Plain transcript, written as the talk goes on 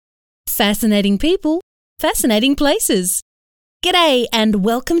Fascinating people, fascinating places. G'day and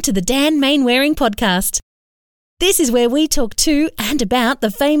welcome to the Dan Mainwaring podcast. This is where we talk to and about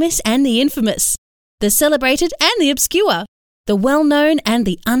the famous and the infamous, the celebrated and the obscure, the well-known and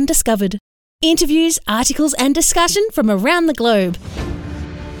the undiscovered. Interviews, articles and discussion from around the globe.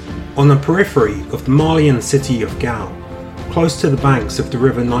 On the periphery of the Malian city of Gao, close to the banks of the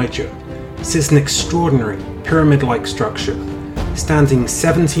river Niger, sits an extraordinary pyramid-like structure, standing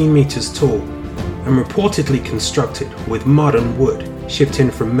 17 meters tall and reportedly constructed with mud and wood shipped in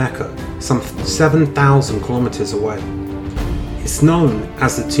from Mecca, some 7,000 kilometers away. It's known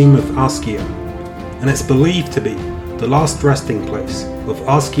as the Tomb of Askia, and it's believed to be the last resting place of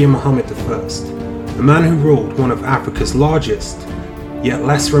Askia Muhammad I, the man who ruled one of Africa's largest, yet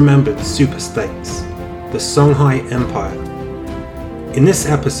less remembered superstates, the Songhai Empire. In this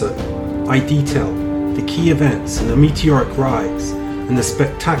episode, I detail the key events and the meteoric rise and the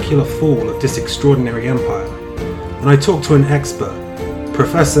spectacular fall of this extraordinary empire, and I talk to an expert,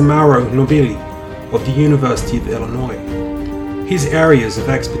 Professor Mauro Nobili of the University of Illinois. His areas of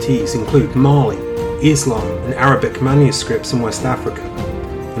expertise include Mali, Islam and Arabic manuscripts in West Africa,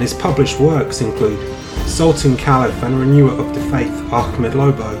 and his published works include Sultan Caliph and Renewer of the Faith Ahmed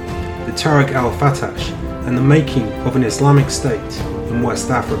Lobo, the Tariq al-Fatash, and the Making of an Islamic State in West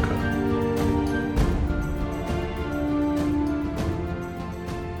Africa.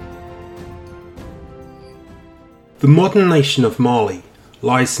 The modern nation of Mali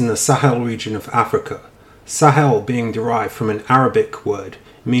lies in the Sahel region of Africa, Sahel being derived from an Arabic word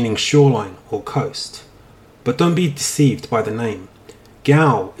meaning shoreline or coast. But don't be deceived by the name.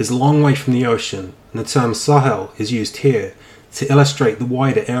 Gao is a long way from the ocean, and the term Sahel is used here to illustrate the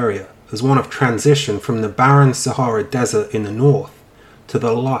wider area as one of transition from the barren Sahara Desert in the north to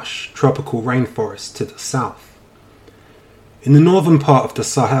the lush tropical rainforest to the south. In the northern part of the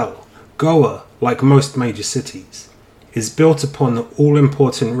Sahel, Goa, like most major cities, is built upon the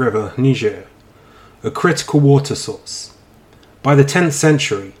all-important river Niger, a critical water source. By the 10th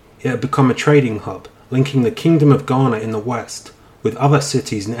century, it had become a trading hub linking the Kingdom of Ghana in the west with other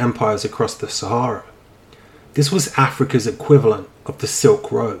cities and empires across the Sahara. This was Africa's equivalent of the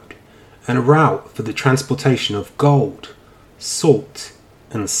Silk Road, and a route for the transportation of gold, salt,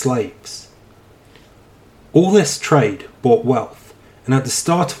 and slaves. All this trade brought wealth, and at the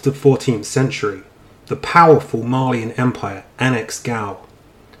start of the 14th century, the powerful Malian Empire annexed Gao.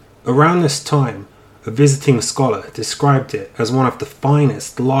 Around this time, a visiting scholar described it as one of the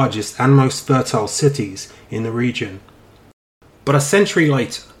finest, largest and most fertile cities in the region. But a century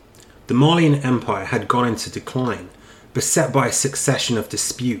later, the Malian Empire had gone into decline, beset by a succession of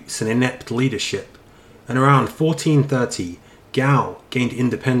disputes and inept leadership, and around 1430, Gao gained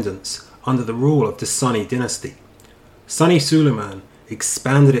independence under the rule of the Sunni dynasty. Sunni Suleiman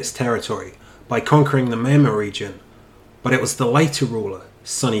expanded its territory by conquering the Mema region, but it was the later ruler,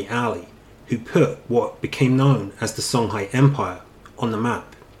 Sunni Ali, who put what became known as the Songhai Empire on the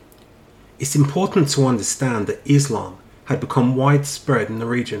map. It's important to understand that Islam had become widespread in the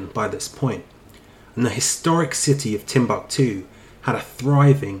region by this point, and the historic city of Timbuktu had a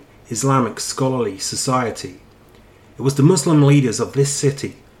thriving Islamic scholarly society. It was the Muslim leaders of this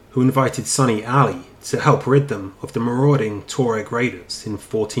city who invited Sunni Ali to help rid them of the marauding Tuareg raiders in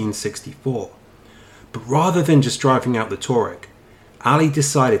 1464. But rather than just driving out the Tuareg, Ali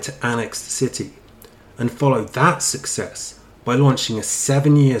decided to annex the city and followed that success by launching a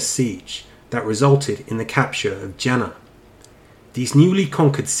 7-year siege that resulted in the capture of Jannah. These newly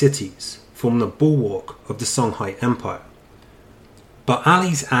conquered cities form the bulwark of the Songhai Empire. But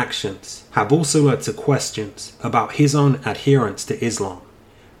Ali's actions have also led to questions about his own adherence to Islam,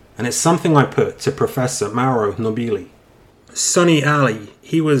 and it's something I put to Professor Mauro Nobili. Sunni Ali,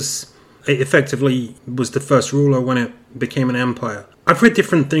 he effectively was the first ruler when it became an empire. I've read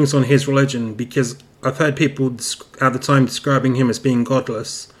different things on his religion because I've heard people at the time describing him as being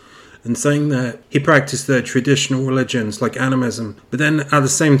godless and saying that he practiced the traditional religions like animism, but then at the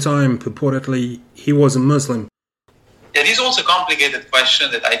same time, purportedly, he was a Muslim. It is also a complicated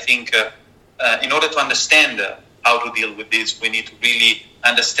question that I think in order to understand how to deal with this, we need to really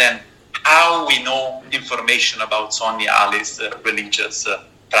understand how we know information about Sunni Ali's religious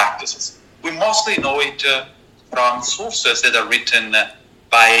practices. We mostly know it from sources that are written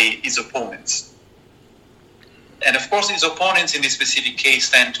by his opponents. And of course, his opponents in this specific case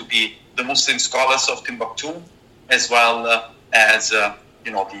tend to be the Muslim scholars of Timbuktu, as well as the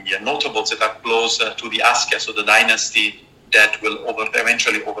notables that are close to the Askia, so the dynasty that will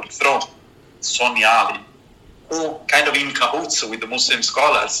eventually overthrow Sunni Ali, who kind of in cahoots with the Muslim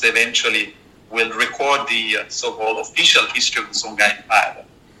scholars eventually will record the so-called official history of the Songhai Empire.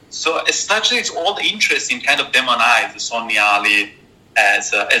 So essentially, it's all the interest in kind of demonize the Sunni Ali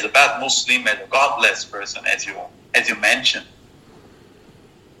as a bad Muslim, as a godless person, as you mentioned.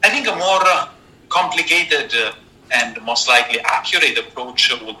 I think a more complicated and most likely accurate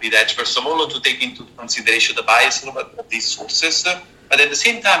approach would be that, first of all, to take into consideration the bias of these sources, but at the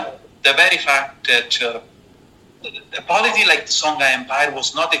same time, the very fact that a polity like the Songhai Empire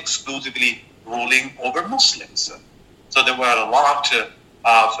was not exclusively ruling over Muslims. So there were a lot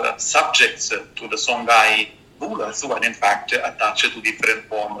of subjects to the Songhai rulers who were in fact attached to different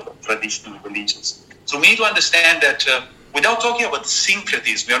forms of traditional religions. So we need to understand that without talking about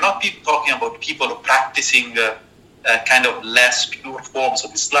syncretism, we are not talking about people practicing kind of less pure forms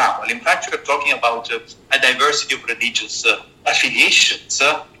of Islam. Well, in fact, we are talking about a diversity of religious affiliations.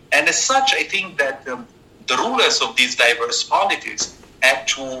 And as such, I think that the rulers of these diverse polities had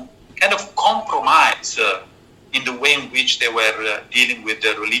to kind of compromise in the way in which they were dealing with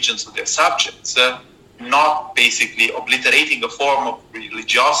the religions of their subjects, not basically obliterating a form of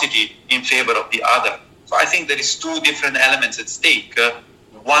religiosity in favor of the other. So I think there is two different elements at stake.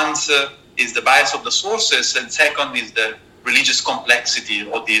 One is the bias of the sources, and second is the religious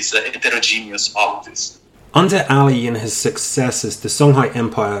complexity of these heterogeneous polities. Under Ali and his successors, the Songhai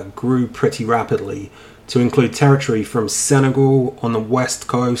Empire grew pretty rapidly to include territory from Senegal on the west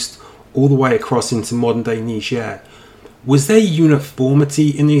coast all the way across into modern-day Niger. Was there uniformity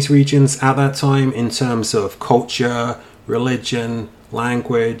in these regions at that time in terms of culture, religion,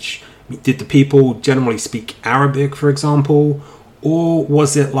 language? Did the people generally speak Arabic, for example? Or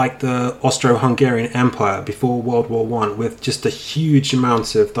was it like the Austro-Hungarian Empire before World War I with just a huge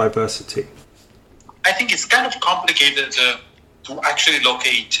amount of diversity? I think it's kind of complicated to actually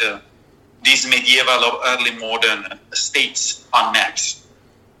locate these medieval or early modern states on maps.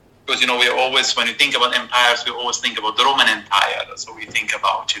 Because, we always, when you think about empires, we always think about the Roman Empire. So we think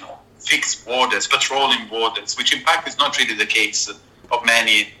about, fixed borders, patrolling borders, which in fact is not really the case of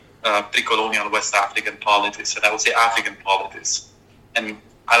many pre-colonial West African polities, and I would say African polities. And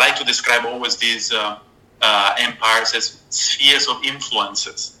I like to describe always these empires as spheres of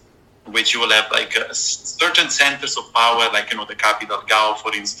influences, in which you will have like certain centers of power, like, the capital Gao,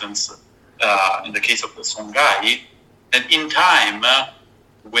 for instance, in the case of the Songhai, and in time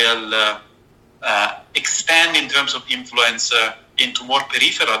will expand in terms of influence into more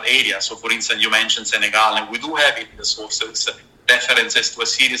peripheral areas. So, for instance, you mentioned Senegal, and we do have in the sources references to a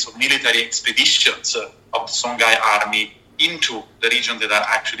series of military expeditions of the Songhai army into the region that are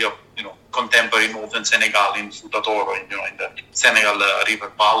actually of contemporary northern Senegal, in Fouta Toro, in the Senegal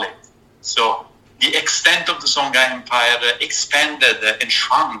River Valley. So the extent of the Songhai Empire expanded and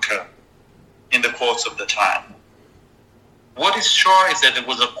shrunk in the course of the time. What is sure is that there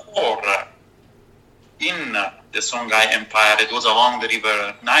was a core in the Songhai Empire. It was along the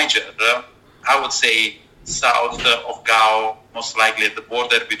river Niger, I would say south of Gao, most likely at the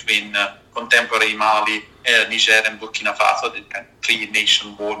border between contemporary Mali, Niger and Burkina Faso, the kind of three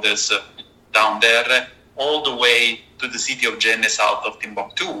nation borders down there, all the way to the city of Djenné south of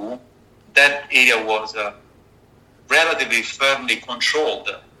Timbuktu. That area was relatively firmly controlled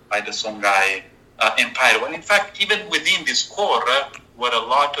by the Songhai Empire. Well, in fact, even within this core were a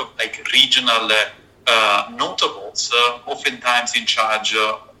lot of regional notables, oftentimes in charge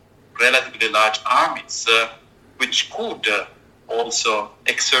of relatively large armies, which could also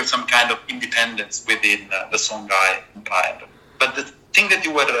exert some kind of independence within the Songhai Empire. But the thing that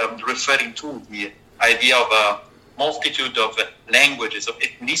you were referring to, the idea of a multitude of languages, of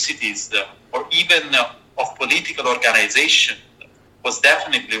ethnicities, or even of political organization, was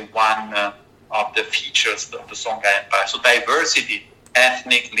definitely one of the features of the Songhai Empire. So diversity,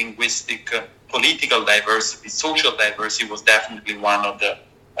 ethnic, linguistic, political diversity, social diversity was definitely one of the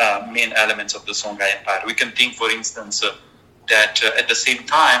main elements of the Songhai Empire. We can think, for instance, that at the same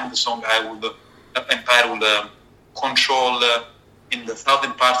time, the Songhai Empire will control in the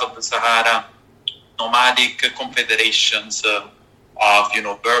southern part of the Sahara nomadic confederations of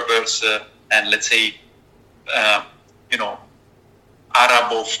Berbers and let's say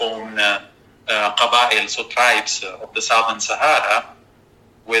Arabophone Qabail, so tribes of the southern Sahara,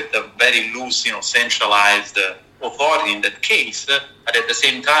 with a very loose, centralized authority in that case. But at the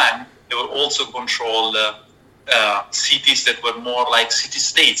same time, they will also control cities that were more like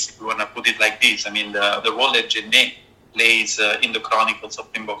city-states, if you want to put it like this. I mean, the role that Djenné plays in the Chronicles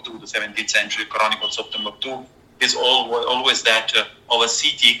of Timbuktu, the 17th century Chronicles of Timbuktu, is always that of a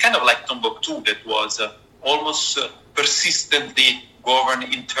city, kind of like Timbuktu, that was almost persistently governed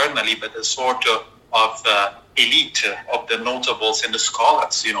internally by a sort of elite of the notables and the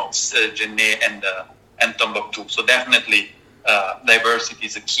scholars, Djenné and Timbuktu. So definitely diversity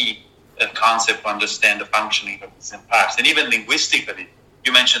is a key concept to understand the functioning of these empires. And even linguistically,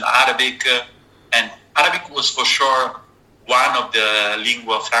 you mentioned Arabic, and Arabic was for sure one of the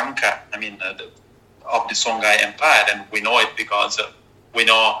lingua franca, of the Songhai Empire, and we know it because we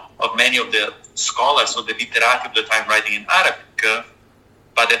know of many of the scholars of the literati of the time writing in Arabic.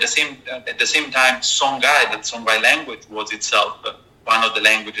 But at the same time, Songhai, the Songhai language, was itself one of the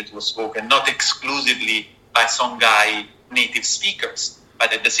languages that was spoken, not exclusively by Songhai native speakers,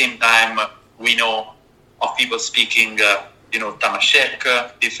 but at the same time, we know of people speaking, Tamashek,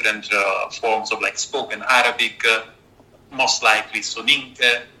 different forms of spoken Arabic, most likely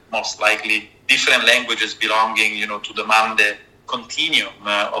Soninke, most likely different languages belonging, to the Mande continuum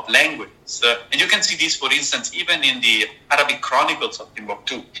of languages. And you can see this, for instance, even in the Arabic chronicles of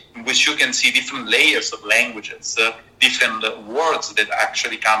Timbuktu, in which you can see different layers of languages, different words that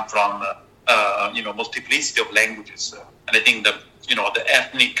actually come from, multiplicity of languages. And I think that, the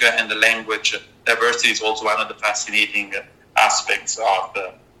ethnic and the language diversity is also one of the fascinating aspects of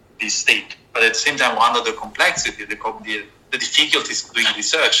this state. But at the same time, one of the complexity, the difficulties of doing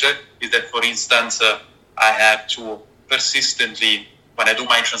research is that, for instance, I have to persistently, when I do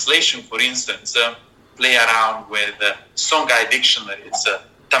my translation, for instance, play around with Songhai dictionaries,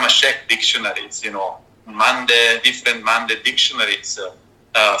 Tamashek dictionaries, different Mande dictionaries,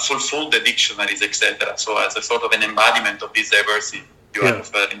 Fulfulde dictionaries, etc. So as a sort of an embodiment of this diversity you are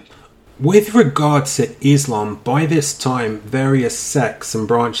referring to. With regard to Islam, by this time, various sects and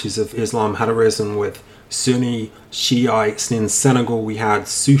branches of Islam had arisen, with Sunni, Shiites, and in Senegal we had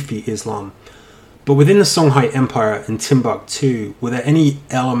Sufi Islam. But within the Songhai Empire and Timbuktu, were there any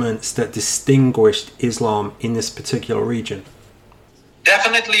elements that distinguished Islam in this particular region?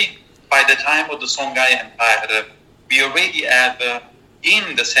 Definitely, by the time of the Songhai Empire, we already have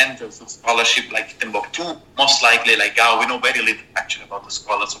in the centers of scholarship like Timbuktu, most likely like Gao. We know very little actually about the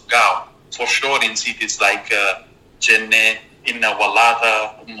scholars of Gao. For sure in cities like Jenne, in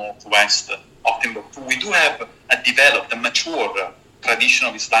Wallata, northwest of Timbuktu, we do have a mature tradition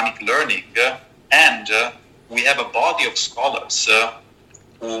of Islamic learning, and we have a body of scholars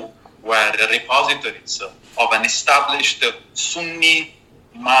who were repositories of an established Sunni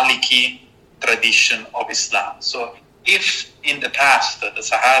Maliki tradition of Islam. So if in the past the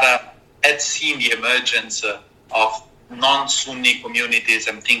Sahara had seen the emergence of non-Sunni communities,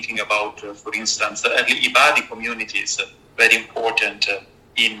 I'm thinking about, for instance, the early Ibadi communities, very important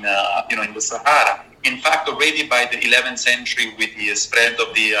in the Sahara. In fact, already by the 11th century, with the spread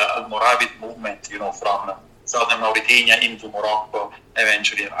of the Almoravid movement, from southern Mauritania into Morocco,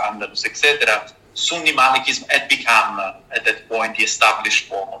 eventually Andalus, etc., Sunni Malikism had become, at that point, the established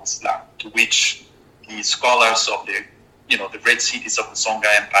form of Islam, to which the scholars of the great cities of the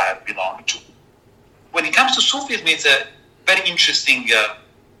Songhai Empire belong to. When it comes to Sufism, it's a very interesting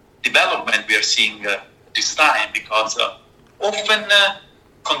development we are seeing this time, because often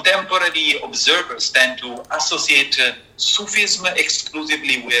contemporary observers tend to associate Sufism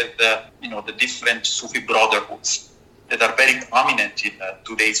exclusively with the different Sufi brotherhoods that are very prominent in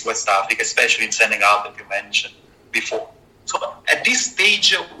today's West Africa, especially in Senegal that you mentioned before. So at this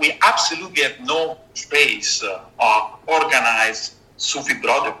stage, we absolutely have no trace of organized Sufi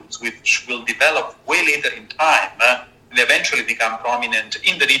brotherhoods, which will develop way later in time and eventually become prominent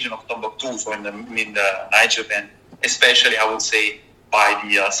in the region of Timbuktu, so in the Niger, and especially, I would say, by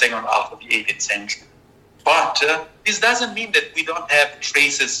the second half of the 18th century. But this doesn't mean that we don't have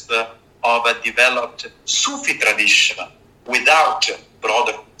traces of a developed Sufi tradition without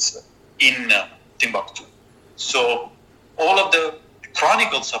brotherhoods in Timbuktu. So all of the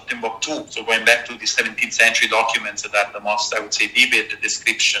chronicles of Timbuktu, so going back to the 17th century documents that are the most, I would say, vivid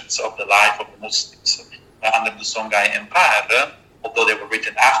descriptions of the life of the Muslims under the Songhai Empire, although they were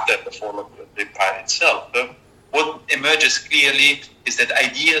written after the fall of the empire itself, what emerges clearly is that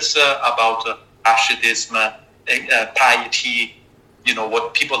ideas about ascetism, piety,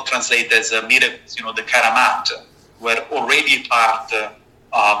 what people translate as miracles, the karamat, were already part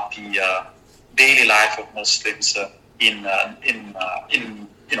of the daily life of Muslims in the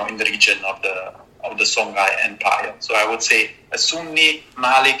region of the Songhai Empire. So I would say a Sunni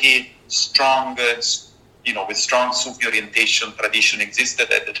Maliki strong, with strong Sufi orientation tradition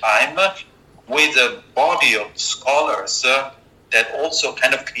existed at the time, with a body of scholars that also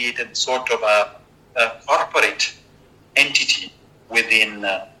kind of created sort of a corporate entity within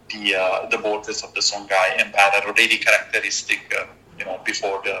the borders of the Songhai Empire, already characteristic,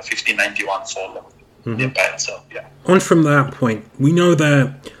 before the 1591 fall of the empire itself. Yeah. On from that point, we know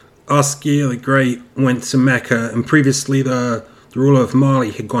that Askir the Great went to Mecca, and previously the ruler of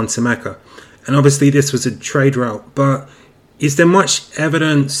Mali had gone to Mecca. And obviously this was a trade route, but Is there much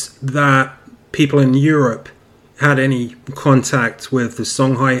evidence that people in Europe had any contact with the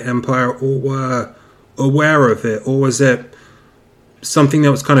Songhai Empire or were aware of it? Or was it something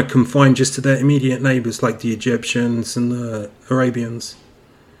that was kind of confined just to their immediate neighbours like the Egyptians and the Arabians?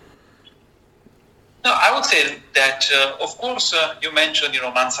 No, I would say that, of course, you mentioned,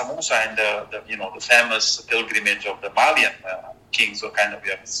 Mansa Musa and the famous pilgrimage of the Malian kings, or kind of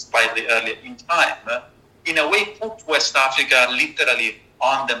slightly earlier in time, in a way put West Africa literally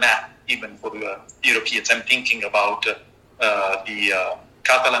on the map, even for Europeans. I'm thinking about the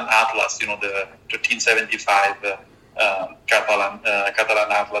Catalan Atlas, the 1375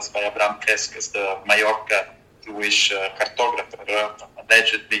 Catalan Atlas by Abraham Cresques, the Mallorca Jewish cartographer,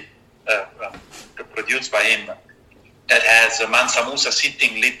 allegedly produced by him, that has Mansa Musa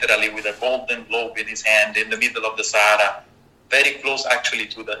sitting literally with a golden globe in his hand in the middle of the Sahara, very close actually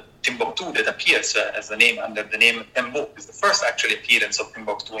to the Timbuktu that appears as the name under the name Timbuktu. It's the first actually appearance of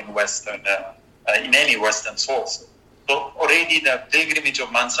Timbuktu in Western, in any Western source. So already the pilgrimage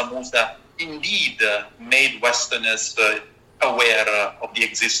of Mansa Musa indeed made Westerners aware of the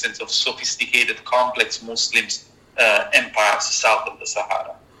existence of sophisticated, complex Muslim empires south of the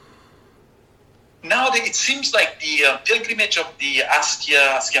Sahara. Now it seems like the pilgrimage of the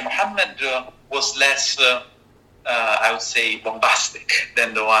Askia Muhammad was less, I would say, bombastic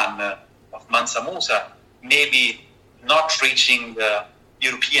than the one of Mansa Musa, maybe not reaching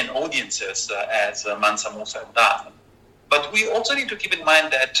European audiences as Mansa Musa had done. But we also need to keep in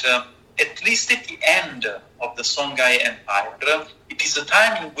mind that at least at the end of the Songhai Empire, it is a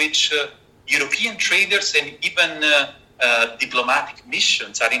time in which European traders and even diplomatic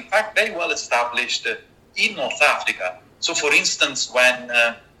missions are in fact very well established in North Africa. So for instance, when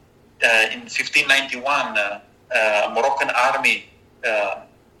in 1591 Moroccan army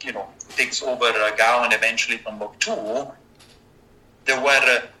takes over Gao and eventually Timbuktu, there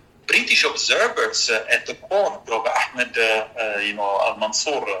were British observers at the court of Ahmed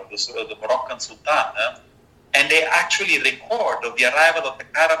al-Mansur, the Moroccan Sultan, and they actually record of the arrival of the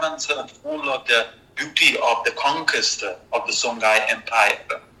caravans full of the beauty of the conquest of the Songhai Empire.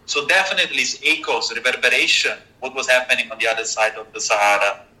 So definitely echoes, reverberation, what was happening on the other side of the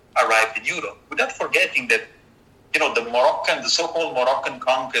Sahara arrived in Europe. Without forgetting that, the so-called Moroccan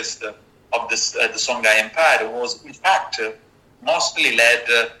conquest of the Songhai Empire was in fact mostly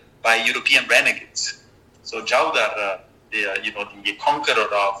led by European renegades. So Jaudar, the conqueror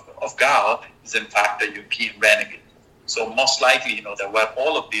of Gao, is in fact a European renegade. So most likely, there were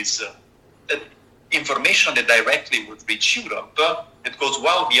all of these information that directly would reach Europe. It goes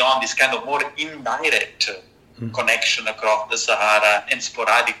well beyond this kind of more indirect connection across the Sahara and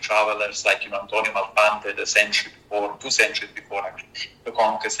sporadic travelers like Antonio Malfante the century before, 2 centuries before actually, the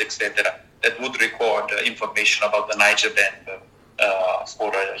conquest, etc., that would record information about the Niger Bend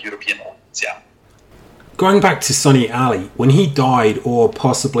for a European audience. Yeah. Going back to Sonny Ali, when he died or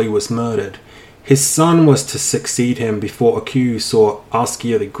possibly was murdered, his son was to succeed him before Aku saw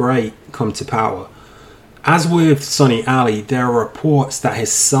Askia the Great come to power. As with Sonny Ali, there are reports that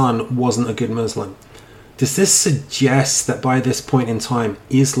his son wasn't a good Muslim. Does this suggest that by this point in time,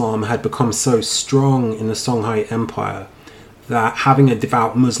 Islam had become so strong in the Songhai Empire that having a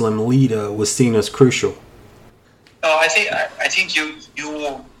devout Muslim leader was seen as crucial? No, I think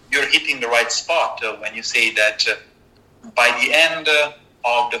you're hitting the right spot when you say that by the end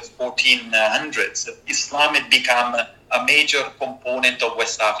of the 1400s, Islam had become a major component of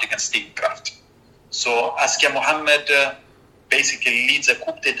West African statecraft. So Askia Muhammad basically leads a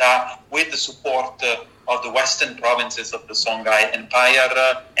coup d'etat with the support of the western provinces of the Songhai Empire,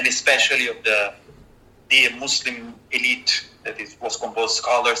 and especially of the Muslim elite that was composed of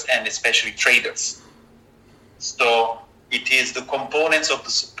scholars and especially traders. So it is the components of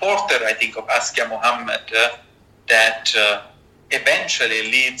the supporter, I think, of Askia Muhammad that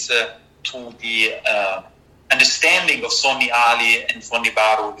eventually leads to the understanding of Sonny Ali and Sonny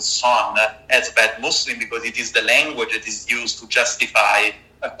Baru, his son, as a bad Muslim, because it is the language that is used to justify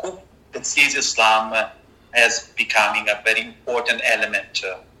a coup that sees Islam as becoming a very important element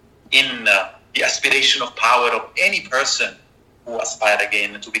in the aspiration of power of any person who aspires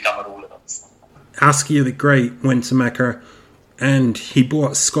again to become a ruler of Islam. Askia the Great went to Mecca and he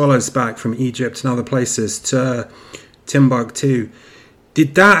brought scholars back from Egypt and other places to Timbuktu.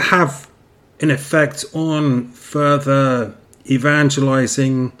 Did that have an effect on further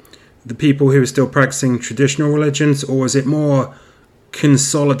evangelizing the people who were still practicing traditional religions, or was it more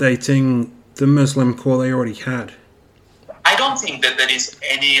consolidating the Muslim core they already had? I don't think that there is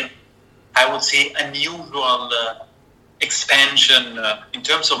any, I would say, unusual expansion in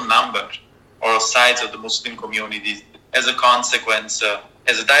terms of number or size of the Muslim communities as a consequence,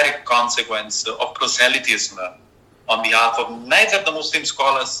 as a direct consequence of proselytism on behalf of neither the Muslim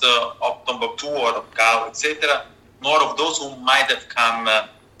scholars of Timbuktu or of Gao, etc., nor of those who might have come,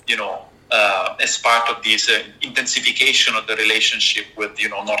 as part of this intensification of the relationship with,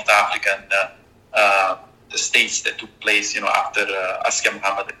 North African states that took place, after Askia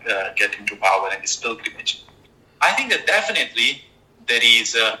Muhammad getting to power and his pilgrimage. I think that definitely there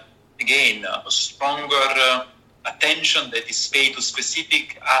is, again, a stronger attention that is paid to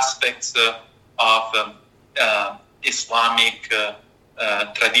specific aspects of Islamic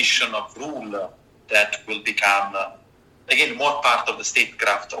tradition of rule that will become, again, more part of the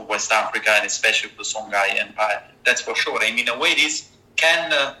statecraft of West Africa and especially the Songhai Empire. That's for sure. I mean, in a way, this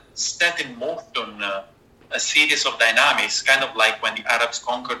can set in motion a series of dynamics, kind of like when the Arabs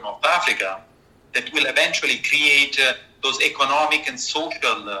conquered North Africa, that will eventually create those economic and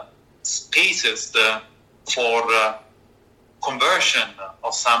social spaces for conversion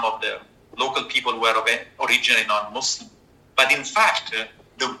of some of the local people who were originally non-Muslim. But in fact,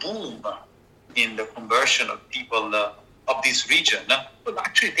 the boom in the conversion of people of this region will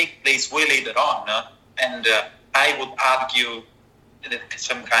actually take place way later on. And I would argue that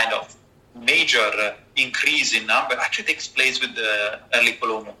some kind of major increase in number actually takes place with the early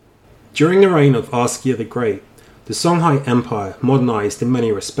colonial. During the reign of Askia the Great, the Songhai Empire modernized in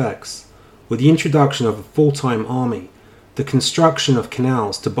many respects, with the introduction of a full-time army, the construction of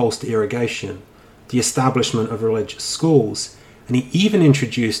canals to bolster irrigation, the establishment of religious schools, and he even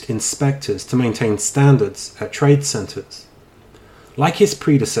introduced inspectors to maintain standards at trade centres. Like his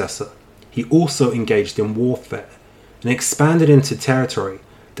predecessor, he also engaged in warfare and expanded into territory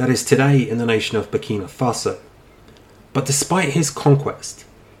that is today in the nation of Burkina Faso. But despite his conquest,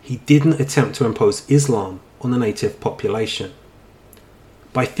 he didn't attempt to impose Islam on the native population.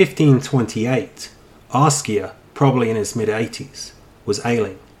 By 1528, Askia, probably in his mid-80s, was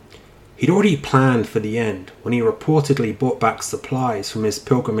ailing. He'd already planned for the end when he reportedly brought back supplies from his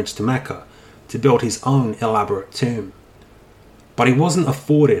pilgrimage to Mecca to build his own elaborate tomb. But he wasn't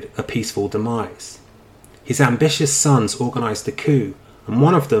afforded a peaceful demise. His ambitious sons organised a coup, and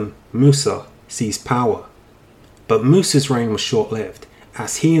one of them, Musa, seized power. But Musa's reign was short-lived,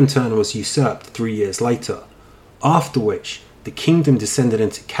 as he in turn was usurped 3 years later, after which the kingdom descended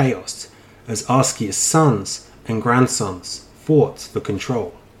into chaos as Askia's sons and grandsons fought for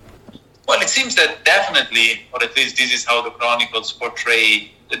control. Well, it seems that definitely, or at least this is how the chronicles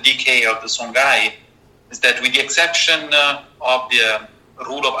portray the decay of the Songhai, is that with the exception of the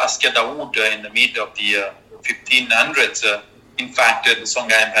rule of Askia Dawood in the mid of the 1500s, in fact, the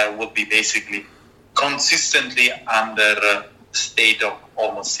Songhai Empire would be basically consistently under a state of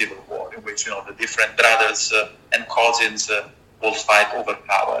almost civil war, in which the different brothers and cousins will fight over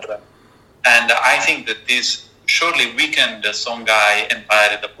power. And I think that this surely weakened the Songhai Empire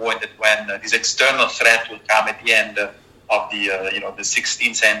at the point that when this external threat will come at the end of the the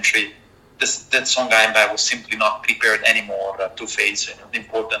 16th century, that Songhai Empire was simply not prepared anymore to face an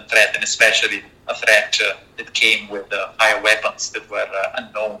important threat, and especially a threat that came with higher weapons that were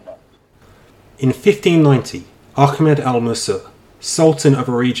unknown. In 1590, Ahmed al-Musa, Sultan of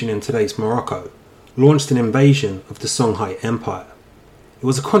a region in today's Morocco, launched an invasion of the Songhai Empire. It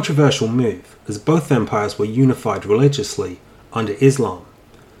was a controversial move, as both empires were unified religiously under Islam.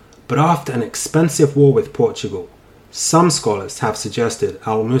 But after an expensive war with Portugal, some scholars have suggested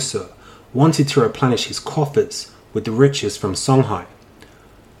al-Musa wanted to replenish his coffers with the riches from Songhai.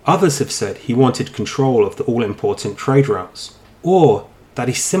 Others have said he wanted control of the all-important trade routes, or that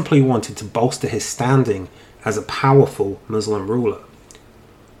he simply wanted to bolster his standing as a powerful Muslim ruler.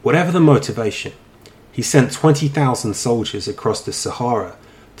 Whatever the motivation, he sent 20,000 soldiers across the Sahara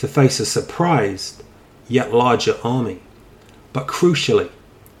to face a surprised, yet larger army. But crucially,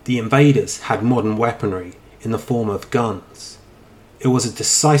 the invaders had modern weaponry in the form of guns. It was a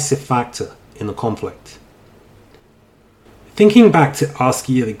decisive factor in the conflict. Thinking back to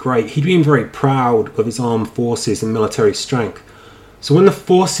Askia the Great, he'd been very proud of his armed forces and military strength. So when the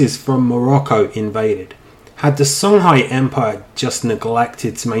forces from Morocco invaded, had the Songhai Empire just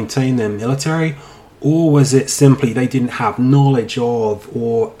neglected to maintain their military, or was it simply they didn't have knowledge of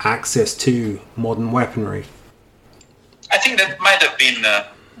or access to modern weaponry? I think that might have been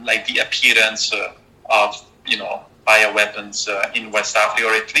like the appearance of bioweapons in West Africa,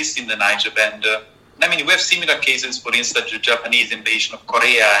 or at least in the Niger Band. We have similar cases, for instance, the Japanese invasion of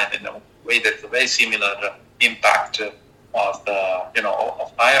Korea, and in a way that's a very similar impact of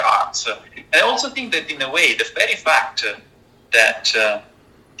firearms. I also think that in a way, the very fact that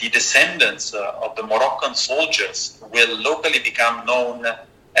the descendants of the Moroccan soldiers will locally become known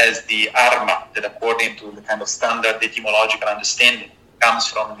as the arma, that according to the kind of standard etymological understanding comes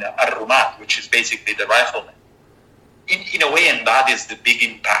from the arrumat, which is basically the rifleman, in a way embodies the big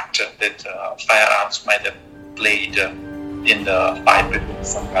impact that firearms might have played in the fight between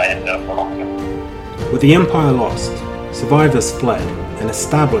Songhai and Morocco. With the empire lost, survivors fled and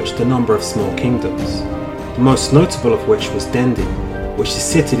established a number of small kingdoms, the most notable of which was Dendi, which is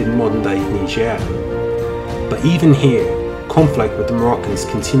situated in modern-day Niger. But even here, conflict with the Moroccans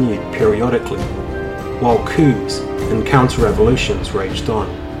continued periodically, while coups and counter-revolutions raged on.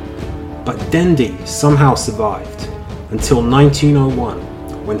 But Dendi somehow survived until 1901,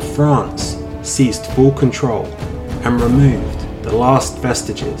 when France seized full control and removed the last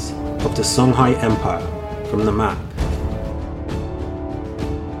vestiges of the Songhai Empire from the map.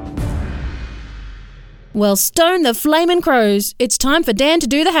 Well, stone the flamin' crows. It's time for Dan to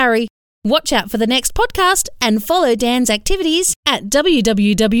do the Harry. Watch out for the next podcast and follow Dan's activities at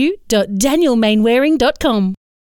www.danielmainwaring.com.